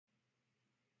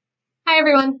Hi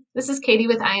everyone, this is Katie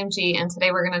with IMG, and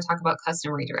today we're going to talk about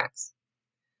custom redirects.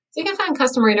 So you can find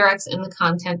custom redirects in the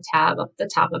Content tab up the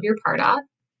top of your Pardot.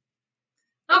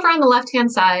 Over on the left-hand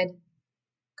side,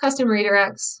 custom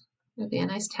redirects would be a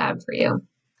nice tab for you.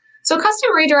 So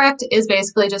custom redirect is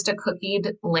basically just a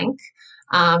cookied link,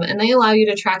 and they allow you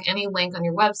to track any link on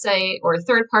your website or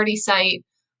third-party site,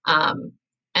 and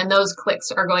those clicks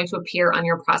are going to appear on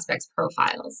your prospects'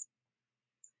 profiles.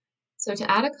 So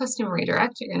to add a custom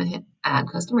redirect, you're going to hit Add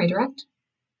Custom Redirect.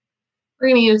 We're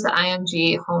going to use the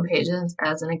IMG homepages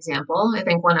as an example. I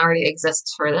think one already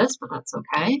exists for this, but that's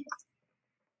okay.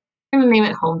 I'm going to name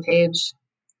it Homepage.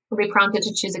 We'll be prompted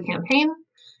to choose a campaign.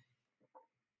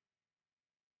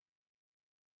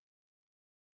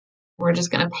 We're just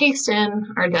going to paste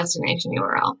in our destination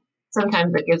URL.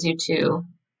 Sometimes it gives you two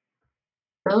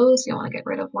rows. You want to get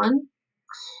rid of one.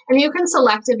 And you can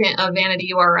select a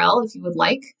vanity URL if you would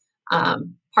like.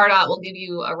 Pardot will give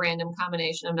you a random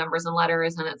combination of numbers and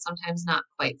letters, and it's sometimes not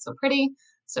quite so pretty.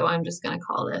 So I'm just going to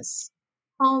call this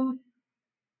home.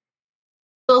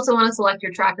 You also want to select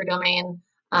your tracker domain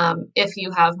if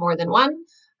you have more than one.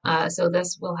 So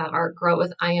this will have our Grow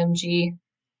with IMG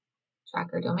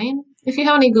tracker domain. If you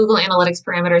have any Google Analytics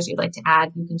parameters you'd like to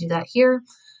add, you can do that here.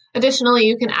 Additionally,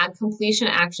 you can add completion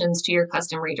actions to your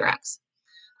custom redirects.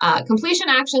 Completion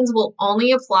actions will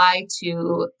only apply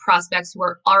to prospects who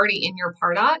are already in your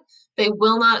Pardot. They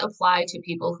will not apply to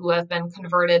people who have been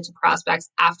converted to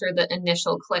prospects after the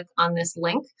initial click on this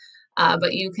link,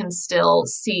 but you can still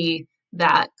see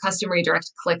that custom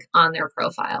redirect click on their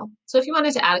profile. So if you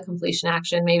wanted to add a completion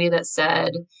action, maybe that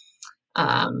said,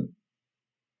 apply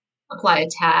a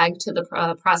tag to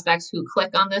the prospects who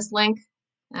click on this link,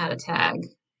 add a tag.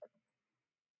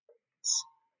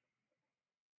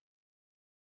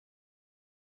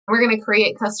 We're going to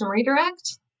create custom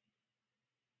redirect.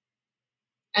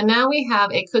 And now we have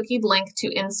a cookied link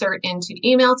to insert into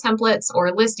email templates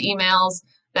or list emails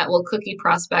that will cookie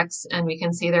prospects, and we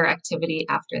can see their activity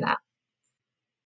after that.